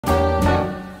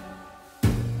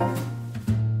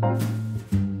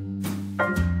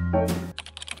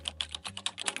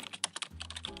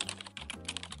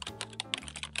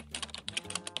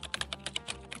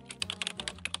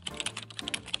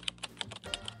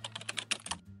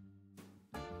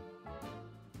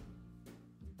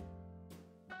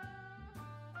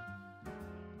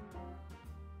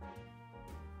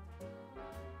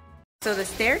So the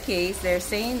staircase, they're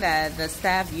saying that the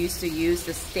staff used to use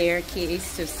the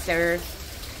staircase to serve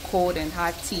cold and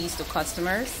hot teas to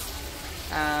customers.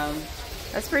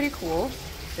 That's pretty cool.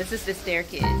 This is the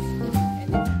staircase.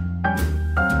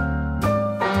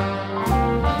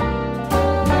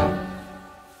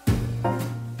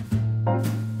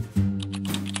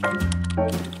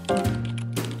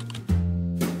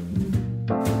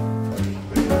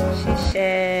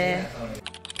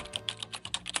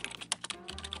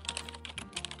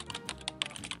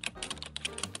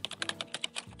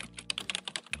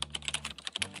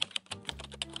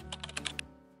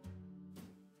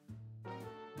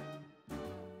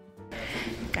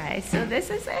 Guys, so this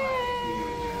is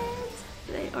it!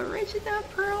 The original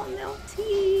pearl milk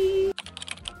tea!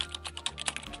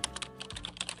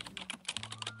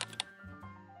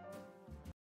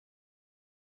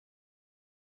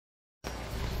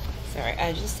 Sorry,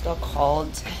 I just got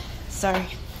called. Sorry.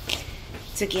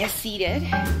 To get seated.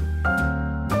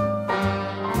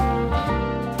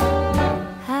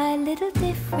 A little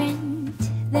different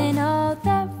than all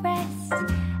the rest.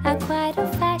 I'm quite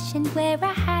old-fashioned where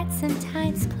I had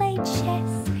sometimes played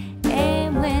chess.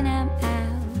 And when I'm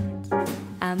out,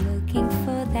 I'm looking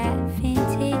for that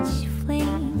vintage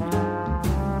fling.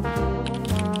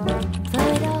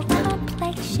 But all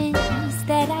complexions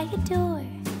that I adore.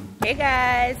 Hey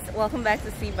guys, welcome back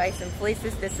to See Bikes and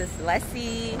Places. This is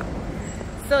Leslie.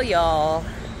 So y'all,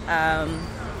 I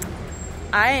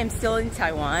am still in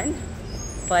Taiwan,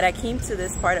 but I came to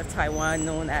this part of Taiwan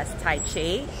known as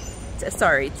Taichung. I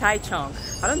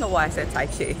don't know why I said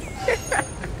Taichung.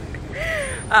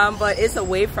 But it's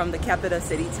away from the capital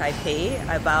city, Taipei,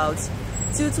 about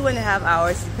 2.5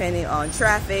 hours depending on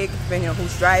traffic, depending on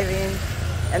who's driving,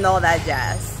 and all that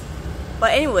jazz.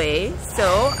 But anyway,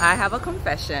 so I have a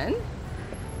confession.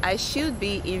 I should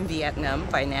be in Vietnam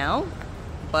by now,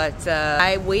 but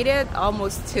I waited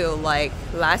almost till like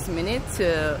last minute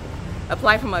to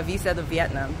apply for my visa to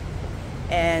Vietnam.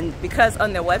 And because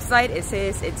on their website it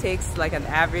says it takes like an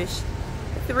average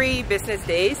 3 business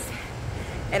days,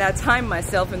 and I timed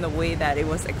myself in the way that it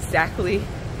was exactly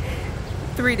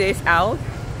 3 days out,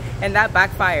 and that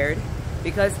backfired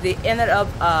because they ended up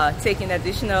taking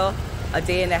additional a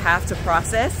day and a half to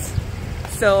process.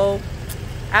 So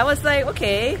I was like,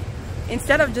 okay,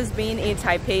 instead of just being in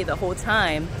Taipei the whole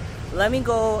time, let me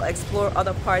go explore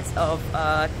other parts of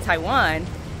Taiwan.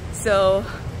 So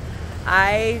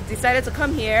I decided to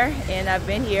come here, and I've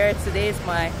been here. Today is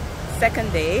my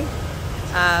 2nd day.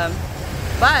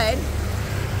 But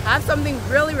I have something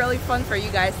really fun for you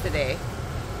guys today.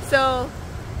 So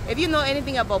if you know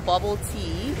anything about bubble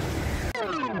tea.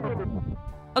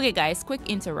 Okay guys, quick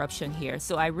interruption here.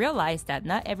 So I realized that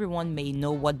not everyone may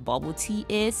know what bubble tea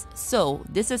is. So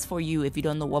this is for you if you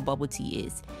don't know what bubble tea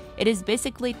is. It is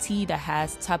basically tea that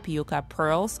has tapioca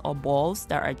pearls or balls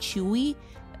that are chewy.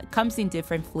 It comes in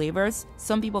different flavors.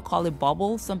 Some people call it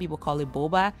bubble, some people call it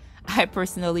boba. I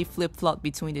personally flip-flop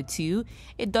between the two.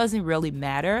 It doesn't really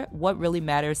matter. What really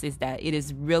matters is that it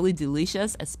is really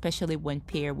delicious, especially when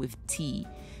paired with tea.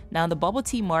 Now, the bubble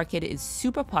tea market is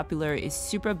super popular, it's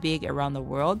super big around the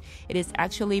world. It is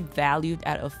actually valued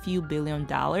at a few $1 billion,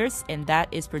 and that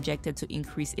is projected to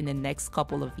increase in the next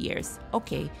couple of years.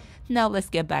 Okay, now let's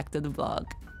get back to the vlog.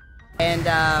 And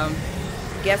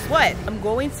guess what? I'm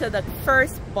going to the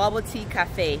first bubble tea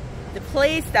cafe, the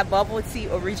place that bubble tea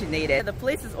originated. The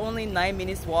place is only 9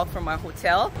 minutes walk from my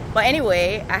hotel. But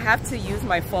anyway, I have to use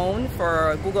my phone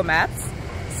for Google Maps.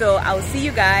 So I'll see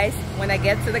you guys when I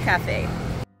get to the cafe.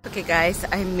 Okay guys,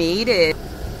 I made it.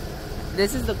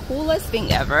 This is the coolest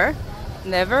thing ever.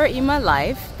 Never in my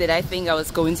life did I think I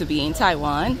was going to be in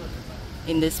Taiwan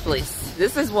in this place.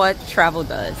 This is what travel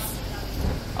does.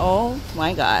 Oh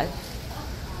my god.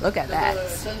 Look at that.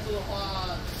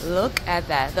 Look at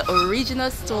that. The original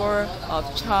store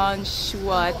of Chun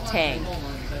Shui Tang,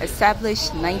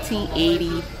 established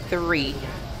 1983.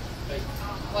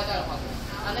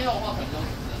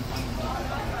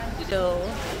 So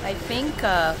I think,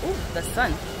 ooh, the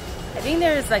sun. I think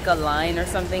there's like a line or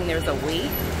something. There's a wait.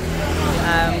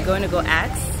 I'm going to go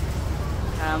ask.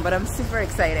 But I'm super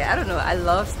excited. I don't know. I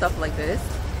love stuff like this.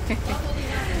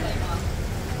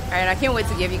 Alright, I can't wait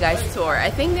to give you guys a tour. I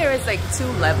think there is like 2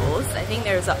 levels. I think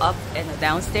there's an up and a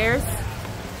downstairs.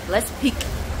 Let's peek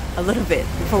a little bit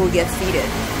before we get seated.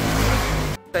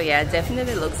 So yeah, it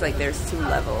definitely looks like there's 2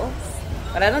 levels.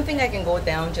 But I don't think I can go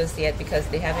down just yet because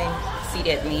they haven't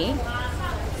seated me.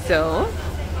 So,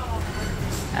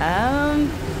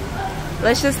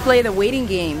 let's just play the waiting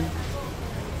game.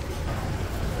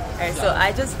 Alright, so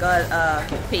I just got a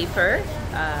paper.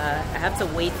 I have to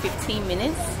wait 15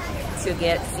 minutes to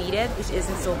get seated, which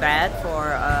isn't so bad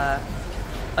for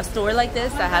a store like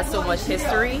this that has so much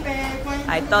history.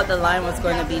 I thought the line was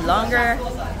going to be longer,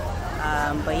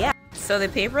 but yeah. So the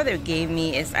paper they gave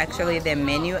me is actually their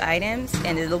menu items,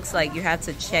 and it looks like you have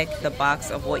to check the box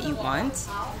of what you want.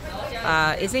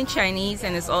 It's in Chinese,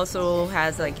 and it also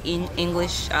has like in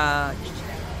English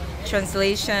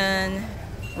translation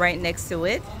right next to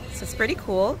it. So it's pretty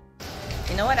cool.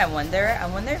 You know what I wonder? I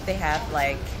wonder if they have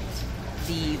like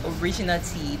the original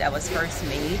tea that was first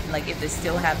made, like if they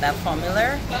still have that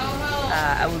formula.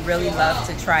 I would really love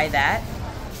to try that.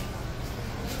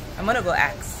 I'm gonna go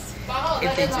ask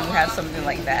if they do have something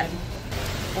like that.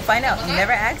 We'll find out. You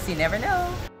never ask, you never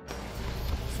know.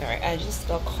 Sorry, I just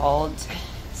got called.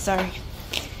 Sorry,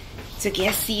 to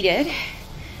get seated.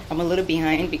 I'm a little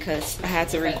behind because I had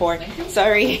to record.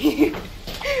 Sorry.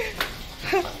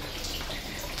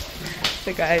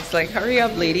 The guy's like, hurry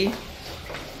up, lady.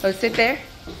 Oh, sit there?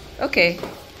 Okay.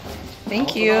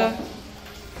 Thank you. I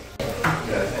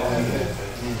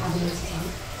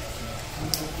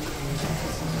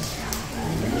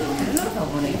don't know if I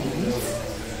want to eat.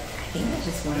 I think I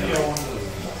just want to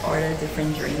order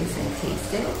different drinks and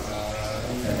taste it.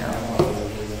 You know.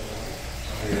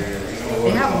 They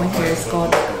have one here. It's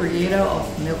called Creator of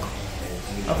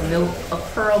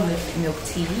Pearl Milk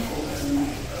Tea.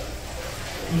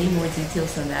 I need more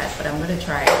details on that, but I'm gonna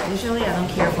try it. Usually I don't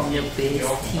care for milk-based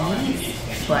teas,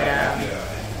 but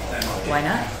why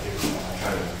not?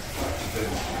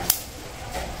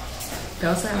 They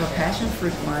also have a passion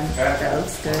fruit one that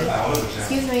looks good.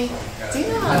 Excuse me, do you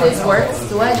know how this works?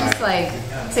 Do I just like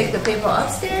take the paper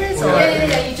upstairs? Or?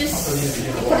 Yeah. You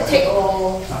can take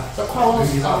all the clothes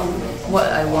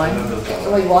what I want.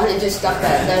 What you want, and just stuff the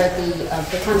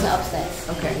counter upstairs.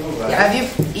 Okay. Yeah. Have you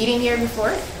eaten here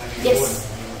before? Yes.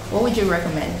 What would you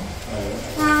recommend?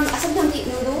 I sometimes eat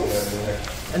noodles.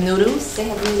 Noodles? They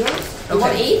have noodles. Okay. You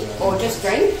want to eat or just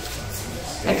drink?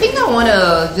 I think I want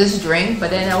to just drink, but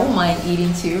then I won't mind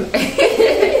eating too.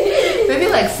 Maybe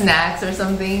like snacks or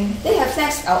something. They have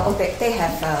snacks. Oh, okay. They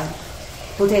have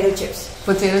potato chips.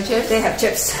 Potato chips? They have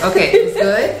chips. Okay, it's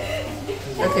good?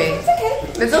 Okay. It's okay.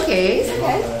 It's okay? It's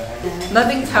okay.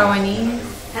 Nothing Taiwanese?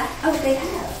 Huh? Oh, they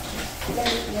have.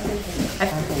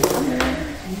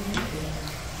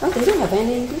 Oh, they don't have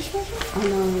any English version? Oh,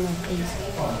 no.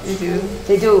 They do?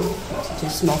 They do. It's too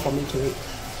small for me to read.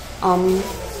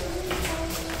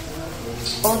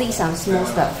 All these are small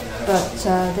stuff, but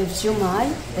the Siew Mai,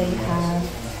 they have,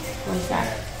 what is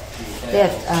that? They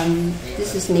have,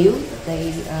 this is new,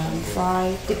 they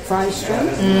deep fried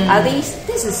shrimp. Are these,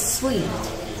 this is sweet,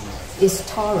 it's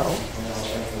taro.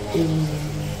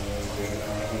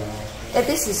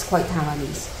 This is quite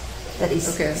Taiwanese. That is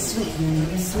okay.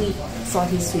 sweet,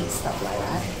 salty sweet stuff like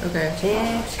that. Okay.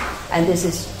 Chips. And this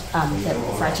is the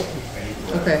fried chicken.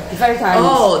 Okay. Very Taiwanese.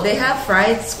 Oh, they have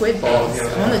fried squid balls.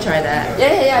 I want to try that.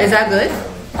 Yeah. Is that good?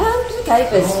 It's okay,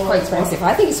 but it's quite expensive.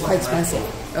 I think it's quite expensive.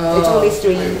 Oh. It's only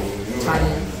 3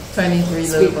 tiny. 23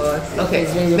 little balls. Okay,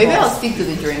 maybe I'll stick to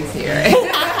the drinks here.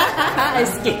 I'm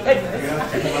scared.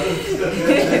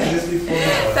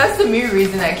 That's the main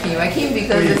reason I came. I came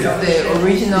because this is the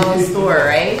original store,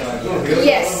 right?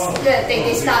 Yes,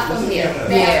 they start from here.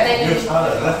 They have many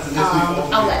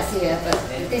outlets here, but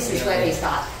this is where they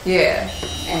start. Yeah.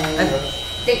 And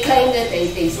they claim that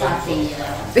they start the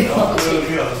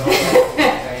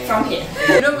from here.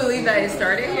 You don't believe that it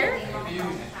started here?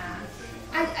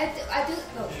 I do.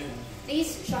 Look,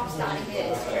 these shops started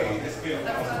here as well.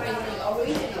 But in the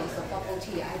original bubble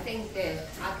tea, I think the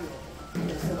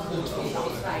one or two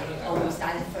shops like we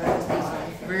started first. They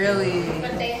started first. Really?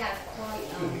 But they have quite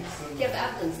give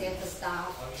evidence. They have the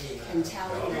staff and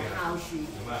telling them how to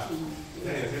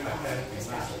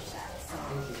establish that.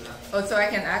 Oh, so I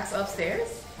can ask upstairs?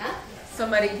 Huh?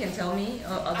 Somebody can tell me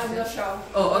upstairs? I'm not sure.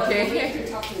 Oh, okay. We have to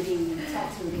talk to the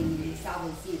staff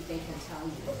and see if they can tell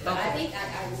you. But I think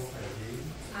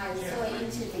I saw an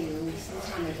interview some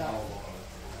time ago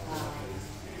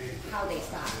how they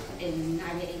started in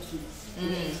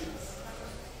 1980s.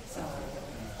 So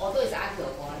although it's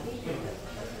arguable, I think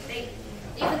they,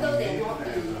 even though they're not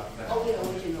the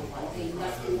original one, they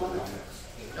must be one of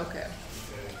them. Okay.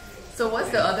 So what's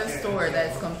the other store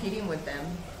that's competing with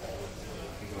them?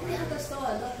 The other store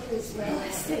are not doing as well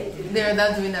as they do. They're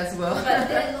not doing as well. But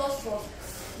there are lots of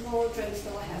small drink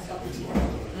store have bubble tea.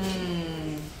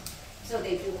 So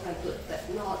they do quite good, but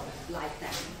not like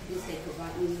that. Because they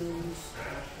provide noodles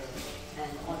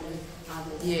and other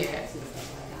yeah. and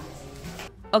stuff like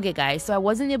that. Okay guys, so I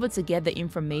wasn't able to get the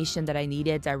information that I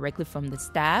needed directly from the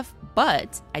staff,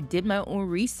 but I did my own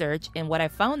research, and what I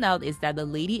found out is that the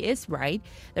lady is right.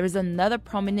 There is another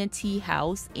prominent tea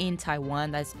house in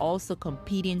Taiwan that's also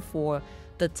competing for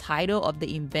the title of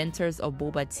the inventors of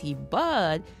boba tea,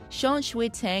 but Chun Shui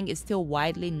Tang is still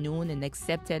widely known and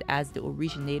accepted as the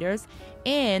originators,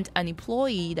 and an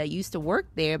employee that used to work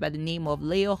there by the name of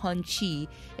Leo Hun Chi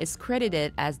is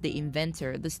credited as the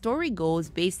inventor. The story goes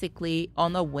basically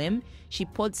on a whim, she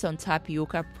put some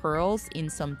tapioca pearls in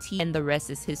some tea and the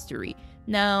rest is history.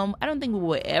 Now, I don't think we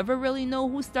will ever really know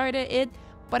who started it,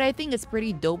 but I think it's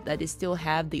pretty dope that they still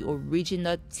have the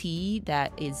original tea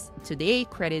that is today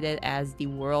credited as the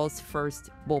world's first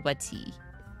boba tea.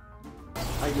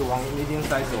 You want medium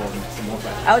size or small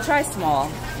size? I'll try small.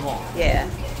 Small. Yeah.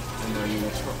 And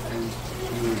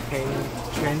you can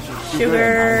change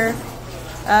Sugar,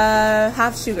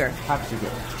 half sugar. half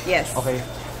sugar. Yes. Okay.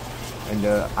 And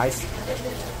ice,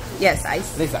 Yes,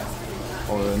 ice. less ice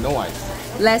or no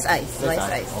ice. Less ice. Less Less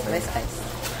ice, ice. okay. Less ice.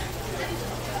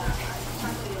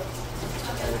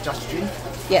 Just drink.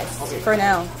 Yes. Okay. For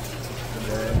now.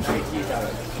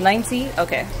 $90. 90?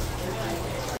 Okay.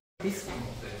 This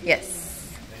Yes.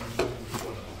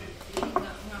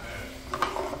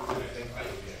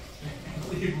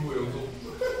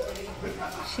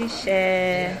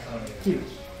 Shisha.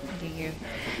 Thank you.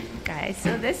 Guys,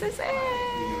 so this is it.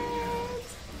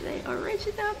 The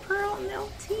original pearl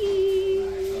milk tea.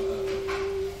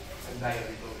 Guys,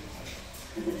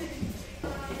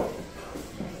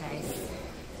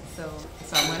 so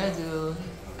I'm gonna do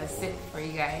a sip for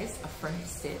you guys, a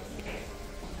first sip.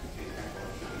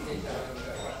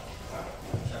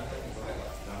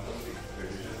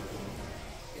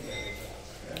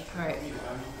 Alright,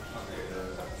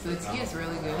 so the tea is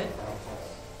really good.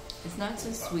 It's not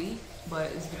too sweet,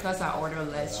 but it's because I order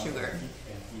less sugar.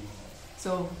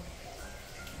 So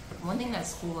one thing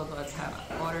that's cool about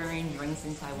ordering drinks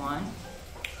in Taiwan,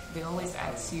 they always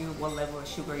ask you what level of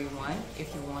sugar you want.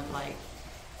 If you want like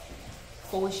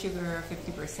full sugar,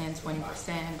 50%,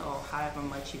 20%, or however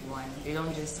much you want. They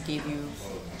don't just give you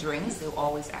drinks, they'll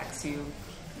always ask you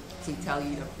to tell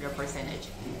you your percentage.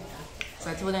 So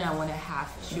I told them I wanted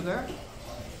half sugar,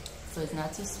 so it's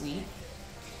not too sweet.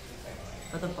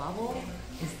 But the bubble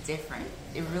is different.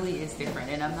 It really is different,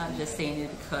 and I'm not just saying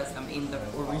it because I'm in the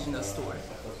original store.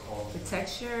 The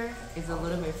texture is a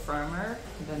little bit firmer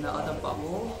than the other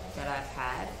bubble that I've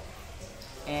had,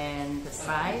 and the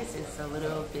size is a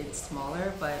little bit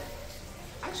smaller, but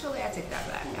actually I take that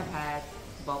back. I've had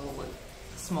bubble with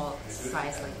small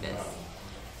size like this.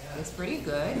 It's pretty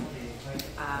good.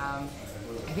 I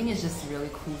think it's just really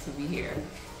cool to be here.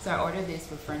 So I ordered this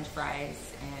with French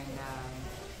fries, and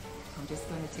I'm just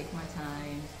going to take my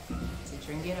time to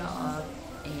drink it up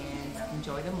and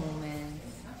enjoy the moment.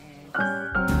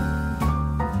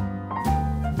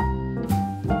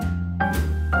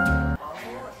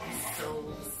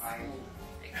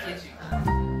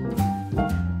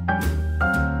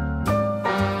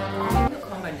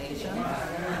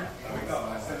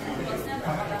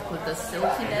 With the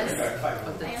silkiness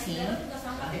of the tea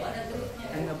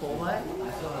and the boba,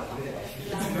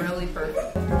 it's really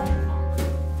perfect.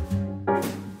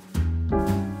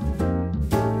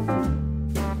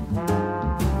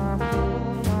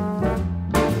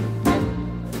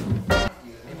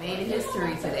 I made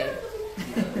history today.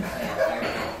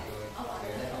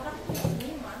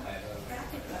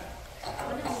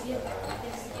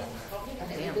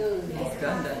 Damn, it's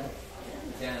done.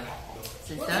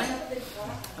 So it's done.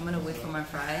 I'm gonna wait for my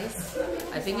fries.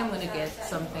 I think I'm gonna get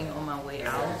something on my way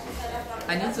out.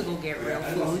 I need to go get real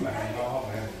food.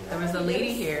 There was a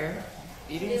lady here.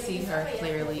 You didn't see her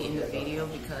clearly in the video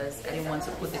because I didn't want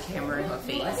to put the camera in her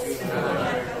face.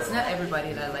 It's not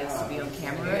everybody that likes to be on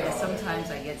camera, and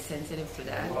sometimes I get sensitive to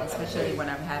that, especially when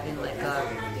I'm having like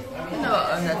an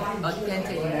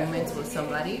authentic moment with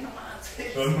somebody.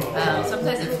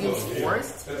 Sometimes it feels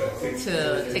forced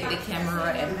to take the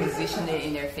camera and position it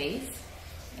in their face.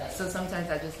 So sometimes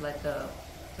I just let the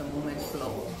moment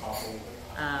flow.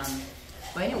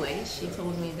 But anyway, she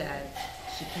told me that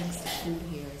she thinks the food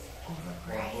here is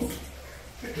overpriced.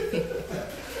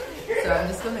 So I'm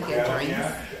just gonna get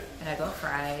drinks, and I got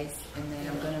fries, and then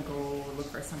I'm gonna go look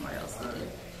for somewhere else to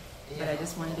eat. But I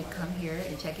just wanted to come here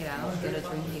and check it out, get a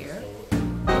drink here.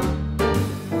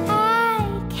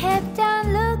 I kept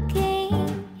on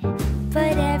looking,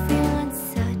 but everyone's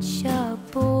such a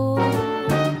bore.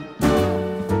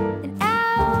 And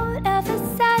out of a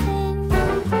sudden,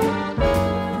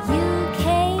 you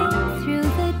came through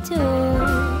the door.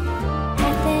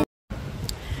 And then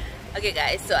Okay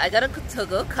guys, so I got a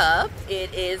to-go cup.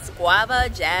 It is guava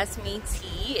jasmine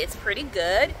tea tea. It's pretty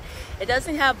good. It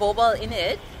doesn't have boba in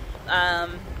it,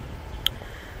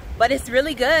 but it's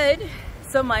really good.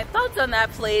 So my thoughts on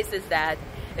that place is that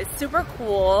it's super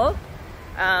cool.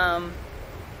 The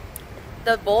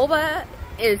boba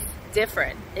is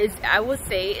different. I would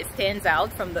say it stands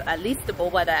out from at least the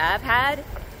boba that I've had.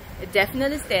 It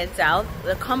definitely stands out.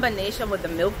 The combination with the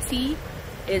milk tea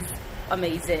is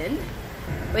amazing.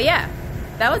 But yeah,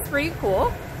 that was pretty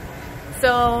cool.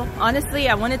 So honestly,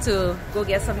 I wanted to go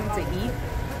get something to eat,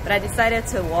 but I decided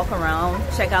to walk around,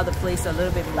 check out the place a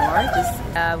little bit more.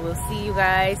 We'll see you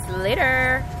guys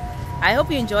later. I hope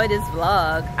you enjoyed this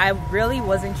vlog. I really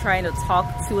wasn't trying to talk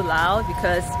too loud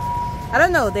because I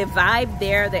don't know, the vibe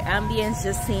there, the ambience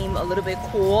just seemed a little bit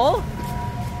cool.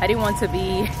 I didn't want to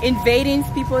be invading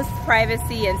people's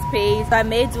privacy and space. I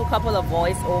may do a couple of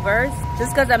voiceovers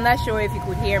just because I'm not sure if you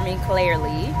could hear me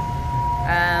clearly.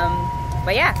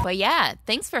 But yeah,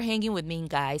 thanks for hanging with me,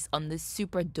 guys, on this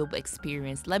super dope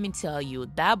experience. Let me tell you,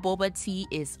 that boba tea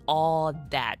is all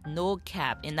that, no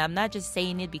cap. And I'm not just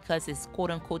saying it because it's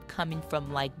quote-unquote coming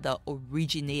from like the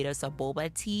originators of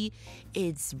boba tea.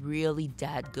 It's really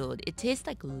that good. It tastes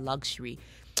like luxury.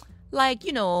 Like,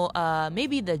 you know,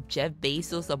 maybe the Jeff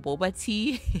Bezos of boba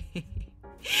tea.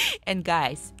 And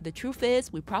guys, the truth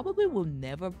is, we probably will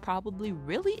never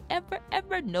really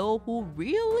ever know who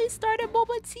really started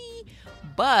boba tea.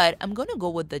 But I'm gonna go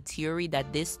with the theory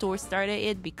that this store started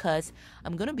it because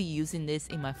I'm gonna be using this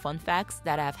in my fun facts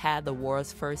that I've had the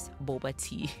world's first boba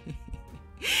tea.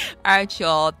 Alright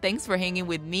y'all, thanks for hanging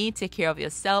with me. Take care of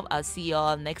yourself. I'll see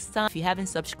y'all next time. If you haven't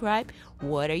subscribed,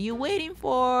 what are you waiting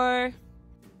for?